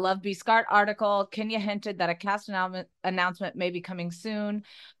 At the Love B. Scott article, Kenya hinted that a cast announcement may be coming soon,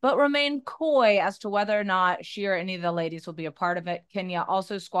 but remained coy as to whether or not she or any of the ladies will be a part of it. Kenya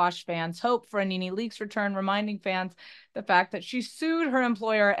also squashed fans' hope for a Nene Leakes return, reminding fans the fact that she sued her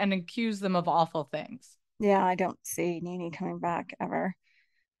employer and accused them of awful things. Yeah, I don't see Nene coming back ever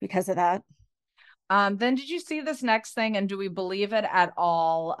because of that. Then did you see this next thing, and do we believe it at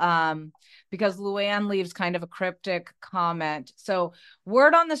all? Because Luann leaves kind of a cryptic comment. So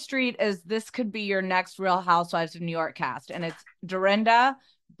word on the street is this could be your next Real Housewives of New York cast. And it's Dorinda,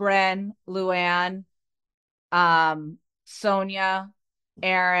 Bren, Luann, Sonia,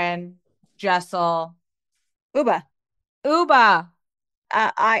 Aaron, Jessel, Uba.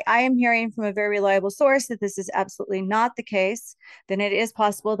 I am hearing from a very reliable source that this is absolutely not the case. Then it is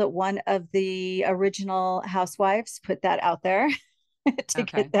possible that one of the original housewives put that out there to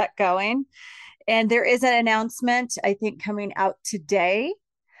get that going. And there is an announcement, I think, coming out today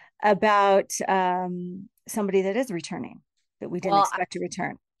about somebody that is returning that we didn't expect to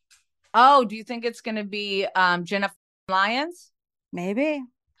return. Oh, do you think it's going to be Jennifer Lyons? Maybe.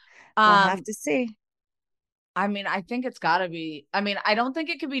 We'll have Um, to see. I mean, I think it's got to be. I mean, I don't think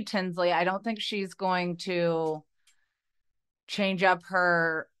it could be Tinsley. I don't think she's going to change up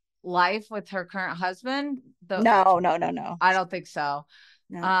her life with her current husband. No. I don't think so.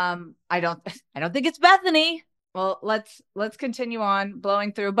 No. I don't I don't think it's Bethany. Well, let's continue on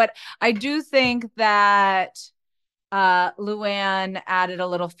blowing through. But I do think that Luann added a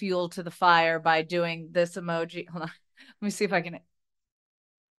little fuel to the fire by doing this emoji. Hold on. Let me see if I can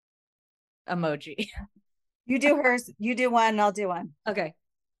emoji. You do hers, you do one, I'll do one. Okay.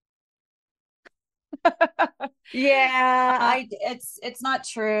 Yeah, it's not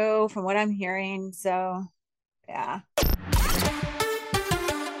true from what I'm hearing. So yeah.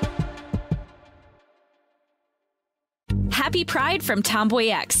 Happy Pride from Tomboy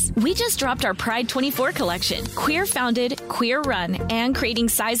X. We just dropped our Pride 24 collection. Queer founded, queer run, and creating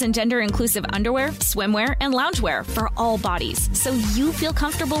size and gender inclusive underwear, swimwear, and loungewear for all bodies, so you feel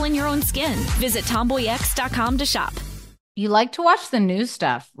comfortable in your own skin. Visit tomboyx.com to shop. You like to watch the new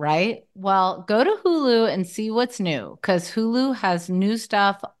stuff, right? Well, go to Hulu and see what's new, because Hulu has new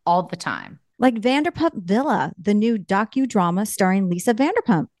stuff all the time. Like Vanderpump Villa, the new docudrama starring Lisa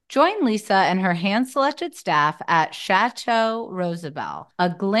Vanderpump. Join Lisa and her hand-selected staff at Chateau Rosabelle, a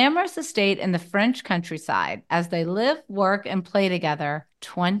glamorous estate in the French countryside, as they live, work, and play together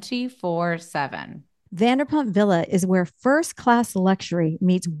 24/7. Vanderpump Villa is where first-class luxury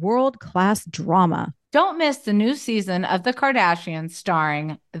meets world-class drama. Don't miss the new season of The Kardashians,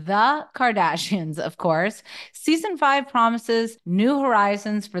 starring The Kardashians, of course. Season 5 promises new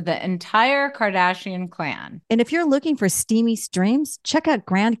horizons for the entire Kardashian clan. And if you're looking for steamy streams, check out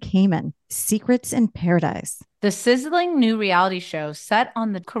Grand Cayman, Secrets in Paradise. The sizzling new reality show set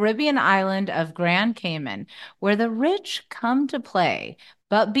on the Caribbean island of Grand Cayman, where the rich come to play.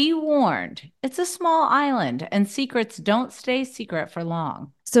 But be warned, it's a small island and secrets don't stay secret for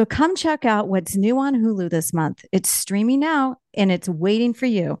long. So come check out what's new on Hulu this month. It's streaming now and it's waiting for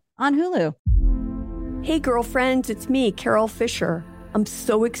you on Hulu. Hey, girlfriends, it's me, Carol Fisher. I'm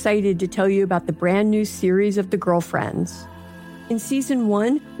so excited to tell you about the brand new series of The Girlfriends. In season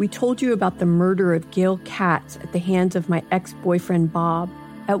 1, we told you about the murder of Gail Katz at the hands of my ex-boyfriend, Bob.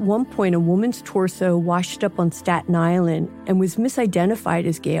 At one point, a woman's torso washed up on Staten Island and was misidentified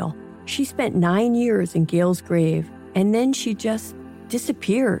as Gail. She spent 9 years in Gail's grave, and then she just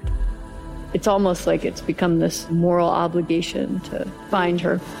disappeared. It's almost like it's become this moral obligation to find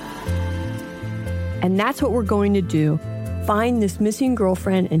her. And that's what we're going to do. Find this missing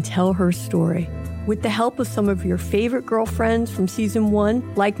girlfriend and tell her story. With the help of some of your favorite girlfriends from season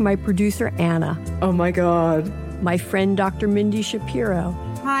 1, like my producer, Anna. Oh my God. My friend, Dr. Mindy Shapiro.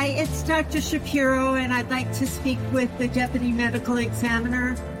 Hi, it's Dr. Shapiro, and I'd like to speak with the deputy medical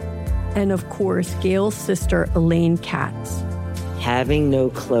examiner. And of course, Gail's sister, Elaine Katz. Having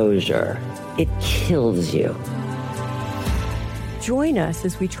no closure, it kills you. Join us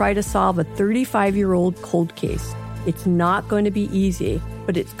as we try to solve a 35-year-old cold case. It's not going to be easy,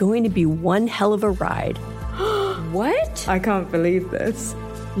 but it's going to be one hell of a ride. What? I can't believe this.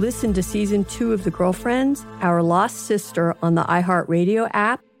 Listen to season 2 of The Girlfriends, Our Lost Sister on the iHeartRadio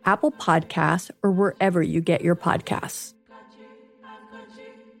app, Apple Podcasts, or wherever you get your podcasts.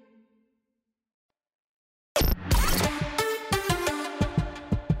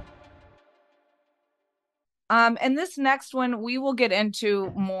 And this next one, we will get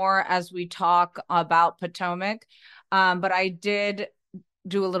into more as we talk about Potomac. But I did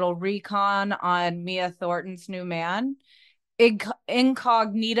do a little recon on Mia Thornton's new man.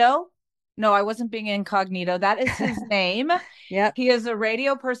 Incognito. No, I wasn't being incognito. That is his name. Yep. He is a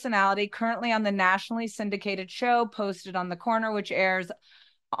radio personality currently on the nationally syndicated show Posted on the Corner, which airs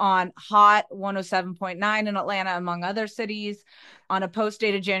on Hot 107.9 in Atlanta, among other cities. On a post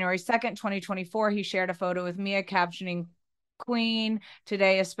dated January 2nd, 2024, he shared a photo with Mia captioning, "Queen,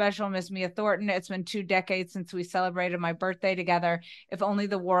 today is special, Miss Mia Thornton. It's been 2 decades since we celebrated my birthday together. If only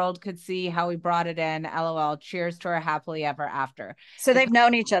the world could see how we brought it in. LOL. Cheers to our happily ever after." So they've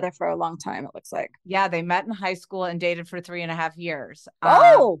known each other for a long time, it looks like. Yeah, they met in high school and dated for 3.5 years.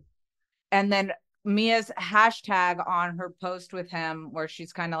 Oh! And then Mia's hashtag on her post with him, where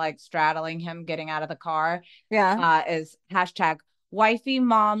she's kind of like straddling him getting out of the car, is hashtag wifey,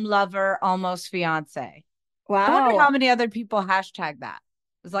 mom, lover, almost fiance. Wow. I wonder how many other people hashtag that.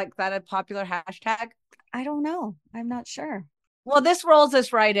 Is like that a popular hashtag? I don't know. I'm not sure. Well, this rolls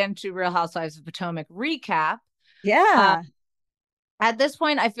us right into Real Housewives of Potomac recap. Yeah. At this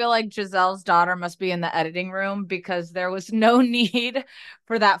point, I feel like Giselle's daughter must be in the editing room, because there was no need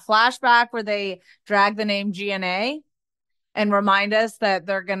for that flashback where they dragged the name GNA. And remind us that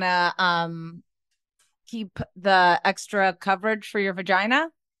they're gonna keep the extra coverage for your vagina.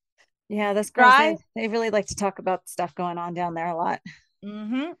 Yeah, those girls, Dry. they really like to talk about stuff going on down there a lot.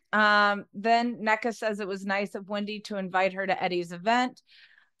 Then NECA says it was nice of Wendy to invite her to Eddie's event.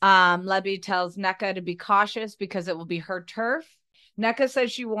 Lebby tells NECA to be cautious because it will be her turf. NECA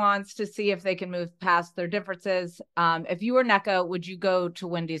says she wants to see if they can move past their differences. If you were NECA, would you go to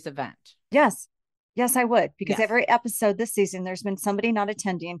Wendy's event? Yes. Yes, I would, because Yes. every episode this season, there's been somebody not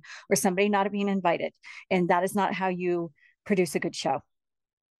attending or somebody not being invited. And that is not how you produce a good show.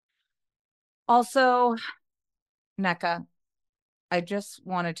 Also, NECA, I just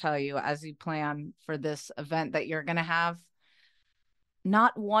want to tell you, as you plan for this event that you're going to have,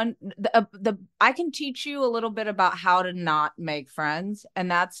 not one, I can teach you a little bit about how to not make friends,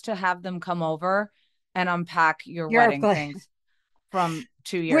 and that's to have them come over and unpack your wedding things from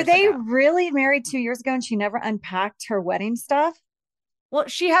 2 years ago. Were they really married 2 years ago and she never unpacked her wedding stuff? Well,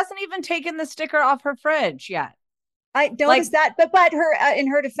 she hasn't even taken the sticker off her fridge yet. I noticed that, but her in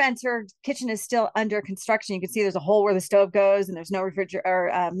her defense, her kitchen is still under construction. You can see there's a hole where the stove goes, and there's no refrigerator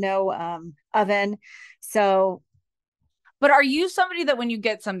or no oven. So, but are you somebody that when you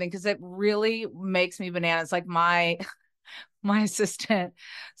get something, because it really makes me bananas? Like my assistant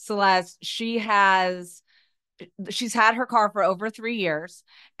Celeste, she's had her car for over 3 years,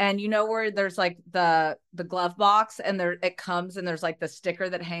 and you know where there's like the glove box, and there it comes, and there's like the sticker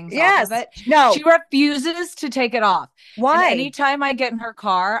that hangs off of it. No, she refuses to take it off. Why? And anytime I get in her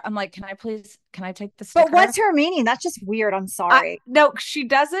car, I'm like, can I take the sticker? But what's her meaning? That's just weird. I'm sorry. No, she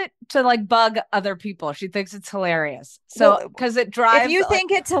does it to like bug other people. She thinks it's hilarious. So because it drives. If you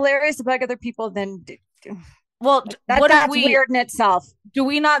think it's hilarious to bug other people, then well, that's weird in itself. Do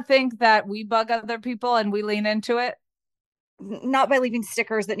we not think that we bug other people and we lean into it? Not by leaving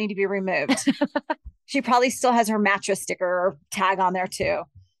stickers that need to be removed. She probably still has her mattress sticker or tag on there too.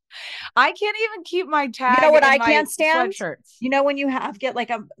 I can't even keep my tag. You know what I can't stand? Sweatshirts. You know when you get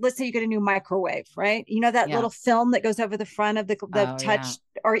like let's say you get a new microwave, right? You know that little film that goes over the front of the touch,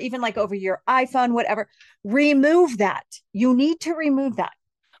 or even like over your iPhone, whatever. Remove that. You need to remove that.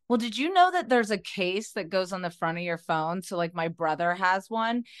 Well, did you know that there's a case that goes on the front of your phone? So like my brother has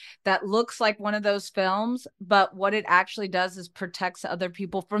one that looks like one of those films, but what it actually does is protects other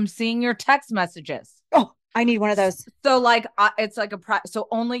people from seeing your text messages. Oh, I need one of those. So like it's like so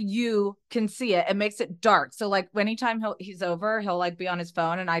only you can see it. It makes it dark. So like anytime he's over, he'll like be on his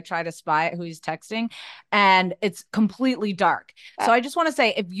phone, and I try to spy who he's texting, and it's completely dark. So I just want to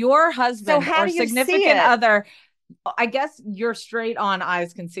say, if your husband or significant other, I guess your straight on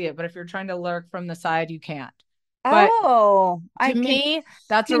eyes can see it, but if you're trying to lurk from the side, you can't. But to me,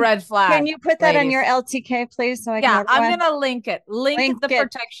 that's a red flag. Can you put that on your LTK, please? So I can. Yeah, I'm gonna link it. Link the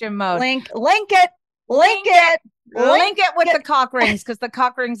protection mode. Link it. Link it with the cock rings, because the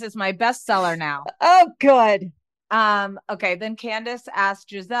cock rings is my bestseller now. Oh, good. Okay. Then Candace asked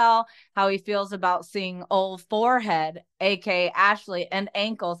Giselle how he feels about seeing old forehead, aka Ashley, and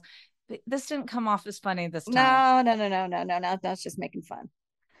ankles. This didn't come off as funny this time. No. That's just making fun.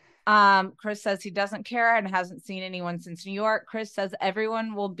 Chris says he doesn't care and hasn't seen anyone since New York. Chris says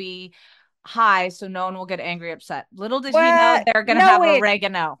everyone will be high, so no one will get angry, upset. Little did he know they're going to have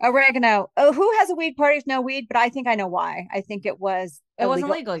oregano. Oh, who has a weed party with no weed? But I think I know why. I think it wasn't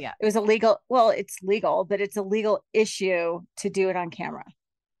legal yet. It was illegal. Well, it's legal, but it's a legal issue to do it on camera.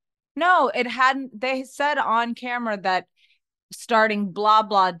 No, it hadn't. They said on camera that starting blah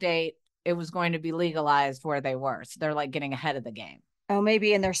blah date, it was going to be legalized where they were. So they're like getting ahead of the game. Oh,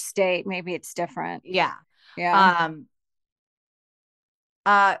 maybe in their state, maybe it's different. Yeah.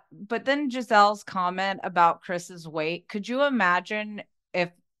 But then Giselle's comment about Chris's weight, could you imagine if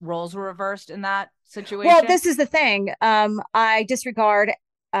roles were reversed in that situation? Well, this is the thing. I disregard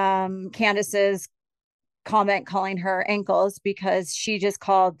Candace's comment calling her ankles, because she just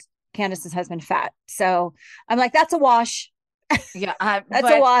called Candace's husband fat. So I'm like, that's a wash. Yeah,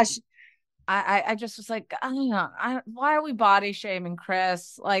 that's a wash. I just was like, why are we body shaming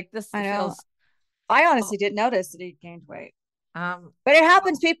Chris? Like this feels. I honestly didn't notice that he gained weight. But it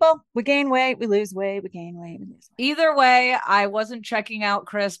happens, people. We gain weight, we lose weight, we gain weight, we lose weight. Either way, I wasn't checking out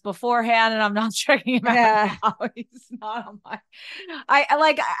Chris beforehand, and I'm not checking him out now. He's not on my.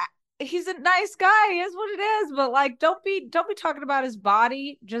 He's a nice guy. He is what it is. But like, don't be talking about his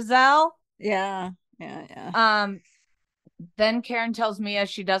body, Giselle. Yeah. Then Karen tells Mia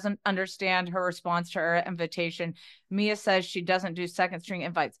she doesn't understand her response to her invitation. Mia says she doesn't do second string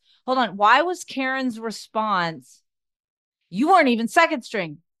invites. Hold on. Why was Karen's response? You weren't even second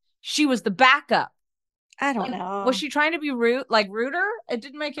string. She was the backup. I don't know. Was she trying to be ruder? It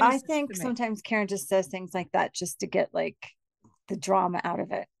didn't make any sense. I think sometimes Karen just says things like that just to get like the drama out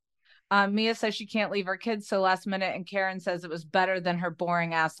of it. Mia says she can't leave her kids so last minute, and Karen says it was better than her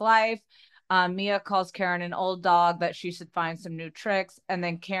boring ass life. Mia calls Karen an old dog, that she should find some new tricks, and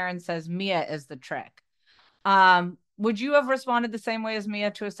then Karen says Mia is the trick. Would you have responded the same way as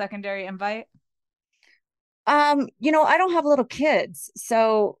Mia to a secondary invite? I don't have little kids,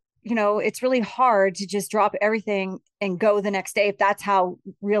 so it's really hard to just drop everything and go the next day if that's how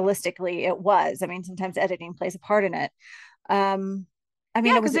realistically it was. I mean, sometimes editing plays a part in it. I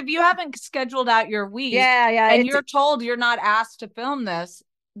mean, Yeah, it was because if you haven't scheduled out your week yeah, and you're told you're not asked to film this,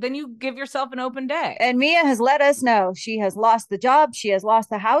 then you give yourself an open day. And Mia has let us know she has lost the job, she has lost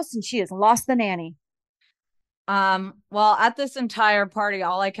the house, and she has lost the nanny. Well, at this entire party,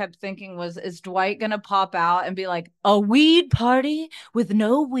 all I kept thinking was, is Dwight gonna pop out and be like, a weed party with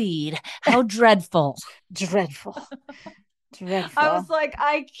no weed? How dreadful. Dreadful. I was like,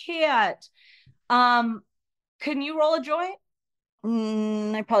 I can't. Can you roll a joint?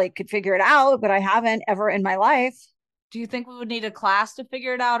 I probably could figure it out, but I haven't ever in my life. Do you think we would need a class to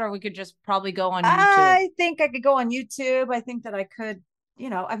figure it out, or we could just probably go on YouTube? I think I could go on YouTube. I think that I could,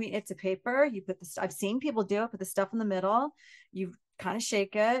 I mean, it's a paper. You put the, I've seen people do it, put the stuff in the middle. You kind of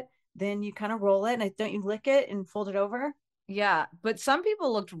shake it, then you kind of roll it, and don't you lick it and fold it over? Yeah, but some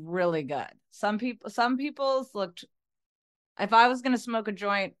people looked really good. Some people's looked. If I was gonna smoke a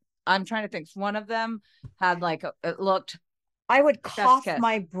joint, I'm trying to think. One of them had like it looked. I would cough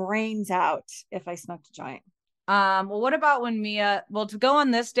my brains out if I smoked a joint. Well, what about when Mia? Well, to go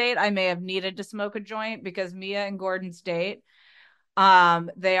on this date, I may have needed to smoke a joint because Mia and Gordon's date,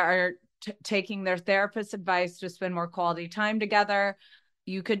 they are taking their therapist's advice to spend more quality time together.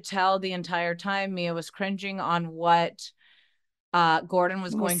 You could tell the entire time Mia was cringing on what Gordon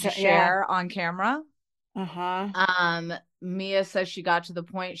was going to share on camera. Mia says she got to the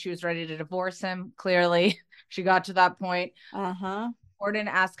point she was ready to divorce him. Clearly, she got to that point. Gordon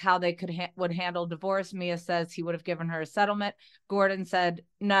asked how they would handle divorce. Mia says he would have given her a settlement. Gordon said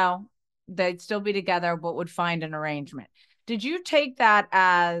no, they'd still be together, but would find an arrangement. Did you take that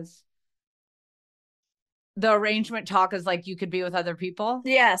as the arrangement talk as like you could be with other people?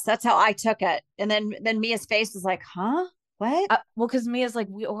 Yes, that's how I took it. And then Mia's face was like, huh? What? Well, because Mia's like,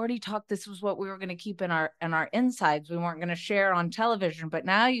 we already talked. This was what we were going to keep in our insides. We weren't going to share on television, but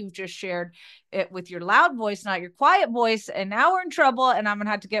now you've just shared it with your loud voice, not your quiet voice, and now we're in trouble. And I'm going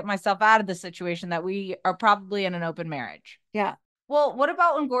to have to get myself out of the situation that we are probably in an open marriage. Yeah. Well, what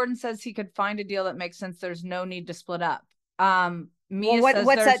about when Gordon says he could find a deal that makes sense? There's no need to split up. Mia says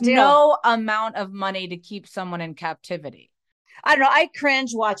what's there's that deal? No amount of money to keep someone in captivity. I don't know. I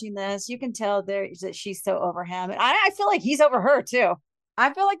cringe watching this. You can tell that she's so over him. And I feel like he's over her too.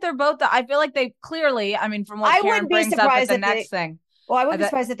 I feel like they're both. I feel like they clearly, I mean, from what Karen brings up at the next thing. Well, I wouldn't be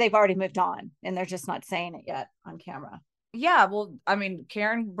surprised if they've already moved on and they're just not saying it yet on camera. Yeah, well, I mean,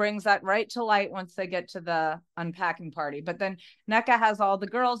 Karen brings that right to light once they get to the unpacking party. But then NECA has all the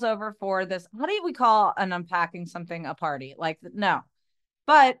girls over for this. What do we call an unpacking something a party? Like, no.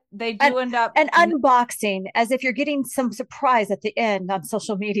 But they do end up an unboxing, as if you're getting some surprise at the end on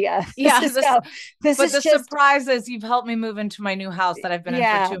social media. Yeah, the surprise is you've helped me move into my new house that I've been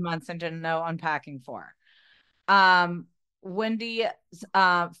in for 2 months and didn't know unpacking for. Wendy's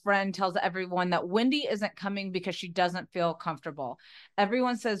friend tells everyone that Wendy isn't coming because she doesn't feel comfortable.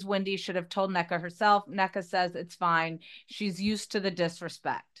 Everyone says Wendy should have told NECA herself. NECA says it's fine. She's used to the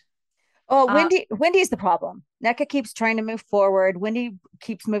disrespect. Oh, Wendy's the problem. NECA keeps trying to move forward. Wendy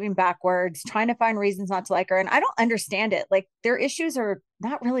keeps moving backwards, trying to find reasons not to like her. And I don't understand it. Like, their issues are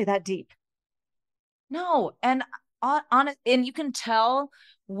not really that deep. No. And and you can tell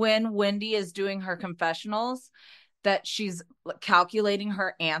when Wendy is doing her confessionals that she's calculating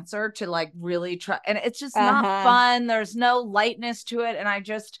her answer to like really try. And it's just not fun. There's no lightness to it. And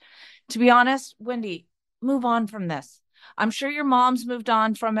to be honest, Wendy, move on from this. I'm sure your mom's moved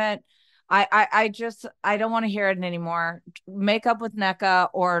on from it. I don't want to hear it anymore. Make up with NECA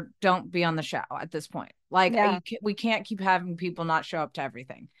or don't be on the show at this point. Like, we can't keep having people not show up to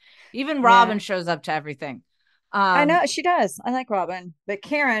everything. Even Robin shows up to everything. I know she does. I like Robin, but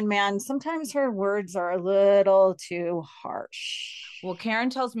Karen, man, sometimes her words are a little too harsh. Well, Karen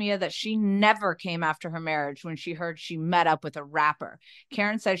tells Mia that she never came after her marriage when she heard she met up with a rapper.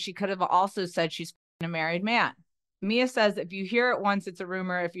 Karen says she could have also said she's a married man. Mia says if you hear it once, it's a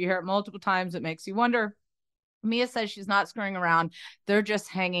rumor. If you hear it multiple times, it makes you wonder. Mia says she's not screwing around. They're just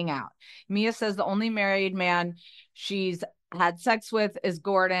hanging out. Mia says the only married man she's had sex with is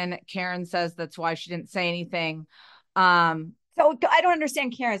Gordon. Karen says that's why she didn't say anything. So I don't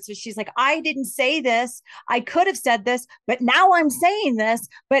understand Karen. So she's like, I didn't say this. I could have said this, but now I'm saying this.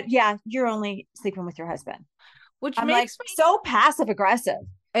 But yeah, you're only sleeping with your husband. which I'm makes like me so passive aggressive.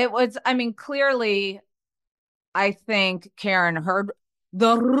 It was, I mean, clearly, I think Karen heard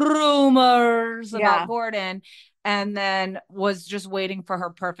the rumors about Gordon and then was just waiting for her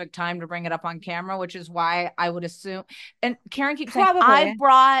perfect time to bring it up on camera, which is why I would assume. And Karen keeps saying, I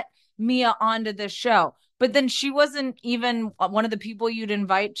brought Mia onto this show. But then she wasn't even one of the people you'd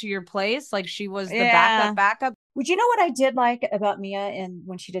invite to your place. Like she was the backup. Would you know what I did like about Mia and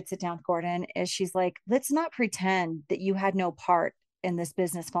when she did sit down with Gordon is she's like, let's not pretend that you had no part in this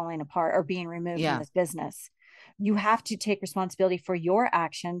business falling apart or being removed from this business. You have to take responsibility for your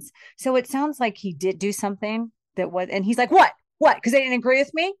actions. So it sounds like he did do something that was, and he's like, what? Because they didn't agree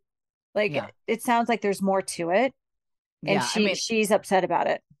with me? Like, it sounds like there's more to it. And she's upset about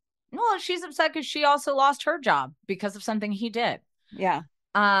it. Well, she's upset because she also lost her job because of something he did. Yeah.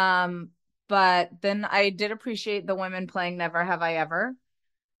 But then I did appreciate the women playing Never Have I Ever.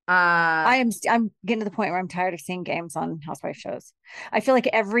 I'm getting to the point where I'm tired of seeing games on housewife shows. I feel like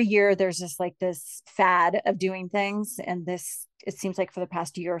every year there's just like this fad of doing things. And it seems like for the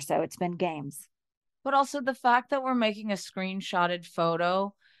past year or so, it's been games. But also the fact that we're making a screenshotted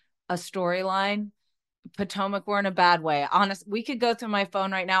photo, a storyline, Potomac, we're in a bad way. Honest, we could go through my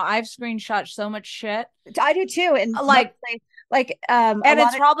phone right now. I've screenshot so much shit. I do too. And and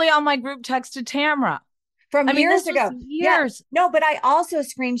it's probably on my group text to Tamra from years ago. Years. Yeah. No, but I also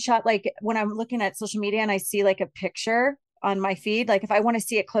screenshot like when I'm looking at social media and I see like a picture on my feed. Like if I want to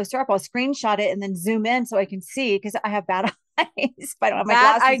see it closer up, I'll screenshot it and then zoom in so I can see because I have bad eyes. I don't have my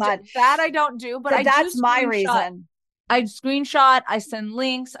glasses on. That I don't do, but so that's my reason. I screenshot, I send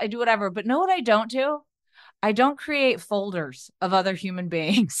links, I do whatever. But know what I don't do? I don't create folders of other human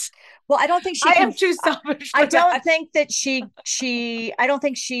beings. Well, I don't think I am too selfish. I don't think that I don't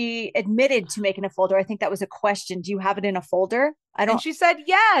think she admitted to making a folder. I think that was a question. Do you have it in a folder? And she said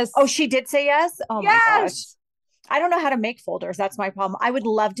yes. Oh, she did say yes? Oh my gosh. I don't know how to make folders. That's my problem. I would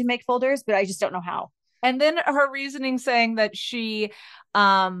love to make folders, but I just don't know how. And then her reasoning saying that she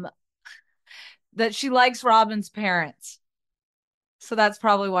likes Robin's parents. So that's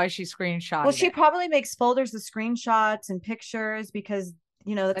probably why she screenshotted. Well, she probably makes folders of screenshots and pictures because,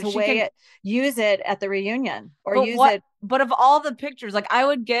 that's a way to use it at the reunion or it. But of all the pictures, like I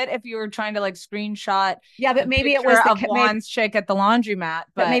would get if you were trying to like screenshot. Yeah, but maybe it was of Juan's chick at the laundromat.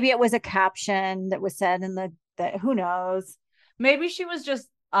 But maybe it was a caption that was said in the who knows? Maybe she was just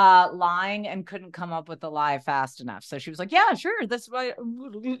lying and couldn't come up with the lie fast enough. So she was like, yeah, sure. That's why.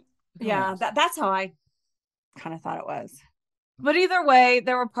 Yeah, that's how I kind of thought it was. But either way,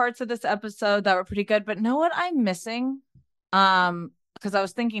 there were parts of this episode that were pretty good. But know what I'm missing? Because I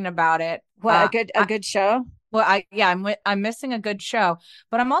was thinking about it. What a good show. Well, I'm missing a good show,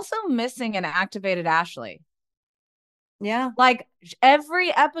 but I'm also missing an activated Ashley. Yeah, like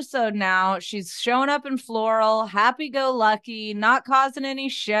every episode now, she's showing up in floral, happy-go-lucky, not causing any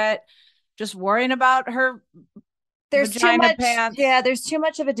shit, just worrying about her. There's too much. Pants. Yeah, there's too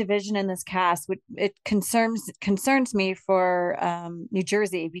much of a division in this cast. It concerns me for New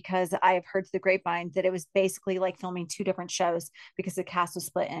Jersey because I have heard through the grapevine that it was basically like filming two different shows because the cast was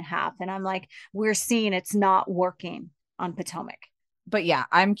split in half. And I'm like, we're seeing it's not working on Potomac. But yeah,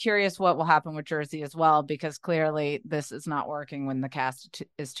 I'm curious what will happen with Jersey as well because clearly this is not working when the cast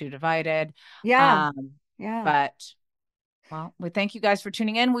is too divided. Yeah, But. Well, we thank you guys for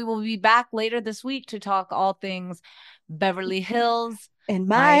tuning in. We will be back later this week to talk all things Beverly Hills in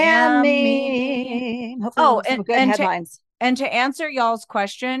Miami. Hopefully some good headlines. To answer y'all's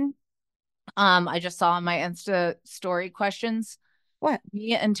question, I just saw on my Insta story questions. What?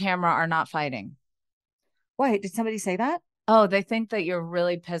 Mia and Tamra are not fighting. Wait, did somebody say that? Oh, they think that you're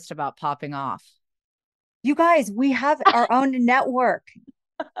really pissed about popping off. You guys, we have our own network.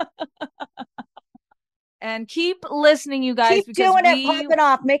 And keep listening, you guys. Keep doing it, popping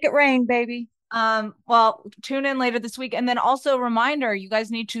off. Make it rain, baby. Well, tune in later this week. And then also a reminder, you guys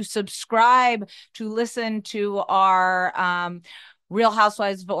need to subscribe to listen to our Real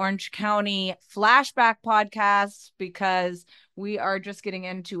Housewives of Orange County flashback podcasts because we are just getting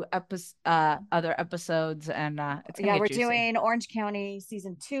into other episodes and we're doing Orange County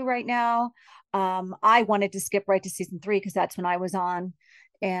season 2 right now. I wanted to skip right to season 3 because that's when I was on.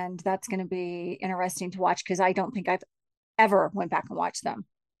 And that's going to be interesting to watch because I don't think I've ever went back and watched them.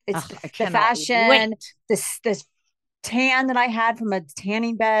 It's the fashion, this tan that I had from a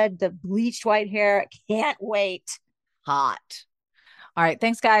tanning bed, the bleached white hair. I can't wait. Hot. All right.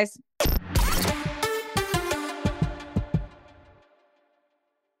 Thanks, guys.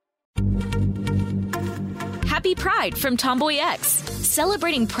 Happy Pride from Tomboy X,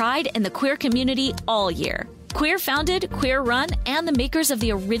 celebrating pride and the queer community all year. Queer founded, queer run, and the makers of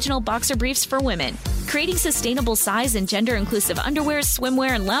the original boxer briefs for women, creating sustainable size and gender inclusive underwear,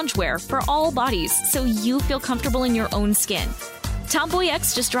 swimwear, and loungewear for all bodies so you feel comfortable in your own skin. Tomboy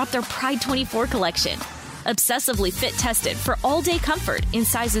X just dropped their Pride 24 collection. Obsessively fit tested for all day comfort in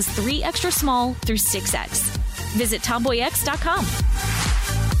sizes 3 extra small through 6X. Visit tomboyx.com.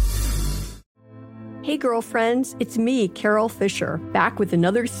 Hey girlfriends, it's me, Carol Fisher, back with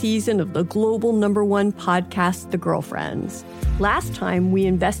another season of the global #1 podcast, The Girlfriends. Last time, we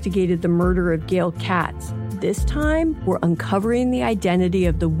investigated the murder of Gail Katz. This time, we're uncovering the identity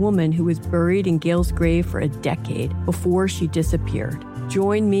of the woman who was buried in Gail's grave for a decade before she disappeared.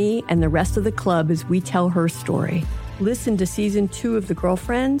 Join me and the rest of the club as we tell her story. Listen to Season 2 of The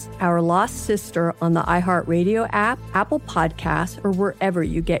Girlfriends, Our Lost Sister on the iHeartRadio app, Apple Podcasts, or wherever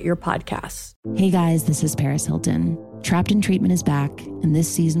you get your podcasts. Hey guys, this is Paris Hilton. Trapped in Treatment is back, and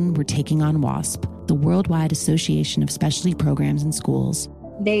this season we're taking on WASP, the Worldwide Association of Specialty Programs in Schools.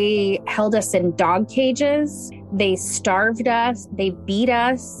 They held us in dog cages. They starved us. They beat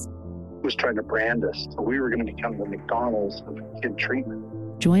us. Was trying to brand us. So we were going to become the McDonald's of kid treatment.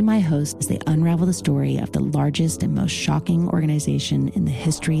 Join my hosts as they unravel the story of the largest and most shocking organization in the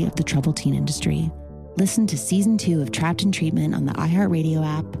history of the troubled teen industry. Listen to Season 2 of Trapped in Treatment on the iHeartRadio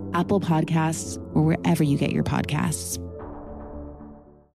app, Apple Podcasts, or wherever you get your podcasts.